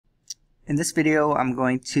In this video, I'm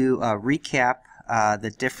going to recap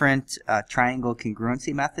the different triangle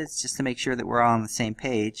congruency methods just to make sure that we're all on the same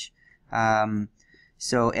page.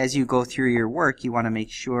 So as you go through your work, you want to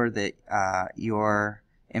make sure that your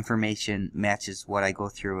information matches what I go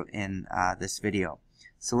through in this video.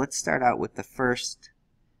 So let's start out with the first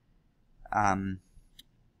problem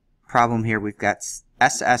here. We've got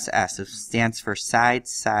SSS. It stands for side,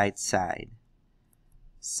 side, side.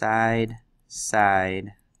 Side,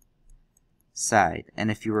 side, side.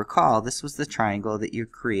 And if you recall, this was the triangle that you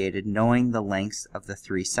created knowing the lengths of the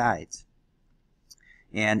three sides.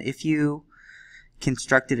 And if you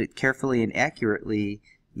constructed it carefully and accurately,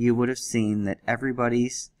 you would have seen that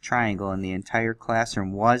everybody's triangle in the entire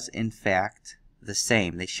classroom was in fact the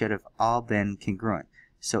same. They should have all been congruent.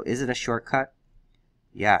 So is it a shortcut?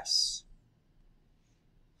 Yes.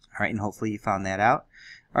 Alright, and hopefully you found that out.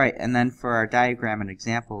 Alright, and then for our diagram and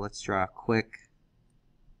example, let's draw a quick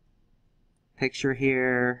picture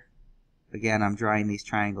here. Again, I'm drawing these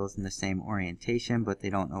triangles in the same orientation, but they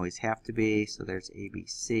don't always have to be. So there's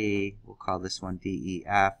ABC. We'll call this one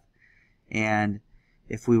DEF. And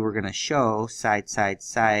if we were going to show side, side,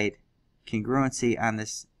 side congruency on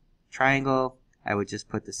this triangle, I would just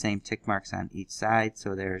put the same tick marks on each side.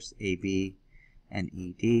 So there's AB and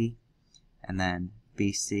ED, and then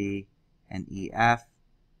BC and EF,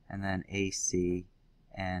 and then AC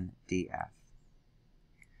and DF.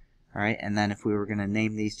 Alright, and then if we were going to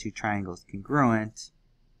name these two triangles congruent,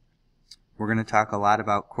 we're going to talk a lot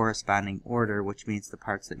about corresponding order, which means the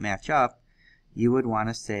parts that match up. You would want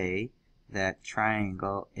to say that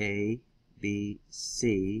triangle ABC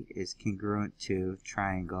is congruent to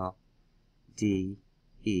triangle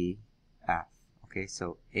DEF. Okay,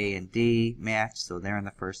 so A and D match, so they're in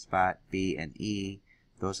the first spot. B and E,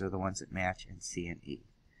 those are the ones that match, and C and E.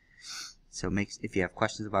 So if you have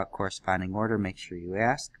questions about corresponding order, make sure you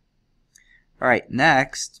ask. Alright,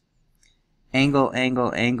 next, angle,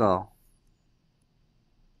 angle, angle.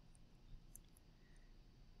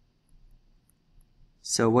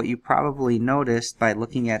 So what you probably noticed by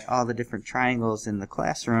looking at all the different triangles in the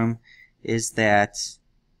classroom is that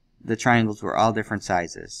the triangles were all different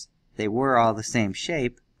sizes. They were all the same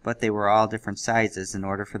shape, but they were all different sizes. In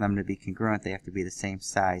order for them to be congruent, they have to be the same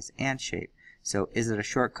size and shape. So is it a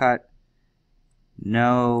shortcut?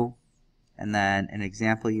 No. And then an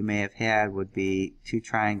example you may have had would be two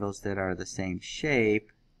triangles that are the same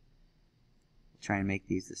shape. Try and make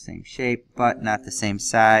these the same shape, but not the same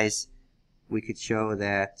size. We could show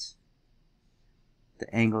that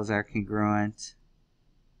the angles are congruent.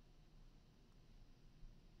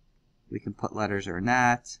 We can put letters or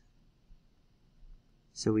not.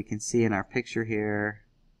 So we can see in our picture here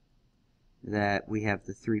that we have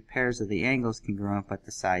the three pairs of the angles congruent, but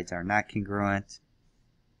the sides are not congruent.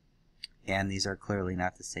 And these are clearly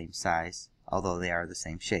not the same size, although they are the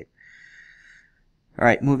same shape.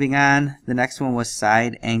 Alright, moving on. The next one was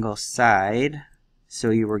side, angle, side.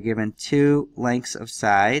 So you were given two lengths of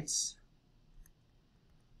sides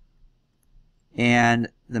and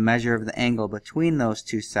the measure of the angle between those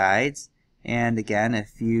two sides. And again,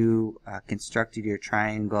 if you constructed your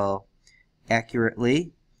triangle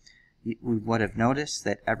accurately, we would have noticed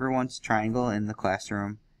that everyone's triangle in the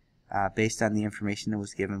classroom, based on the information that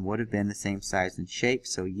was given, would have been the same size and shape.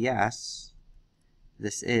 So yes,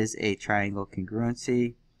 this is a triangle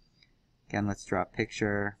congruency. Again, let's draw a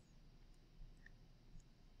picture.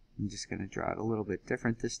 I'm just going to draw it a little bit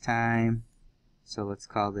different this time. So let's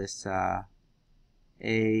call this A,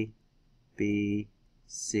 B,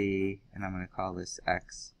 C, and I'm going to call this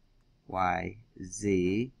X, Y,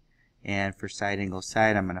 Z. And for side, angle,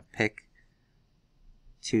 side, I'm going to pick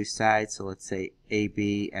two sides. So let's say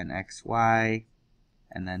AB and XY,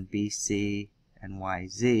 and then BC and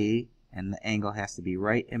YZ. And the angle has to be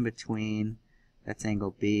right in between. That's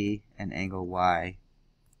angle B and angle Y.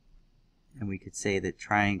 And we could say that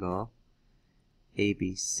triangle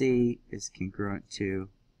ABC is congruent to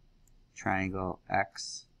triangle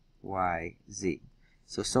XYZ.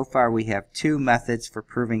 So far we have two methods for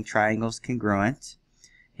proving triangles congruent.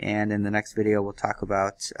 And in the next video we'll talk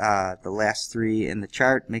about the last three in the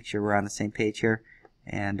chart. Make sure we're on the same page here.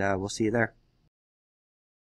 And we'll see you there.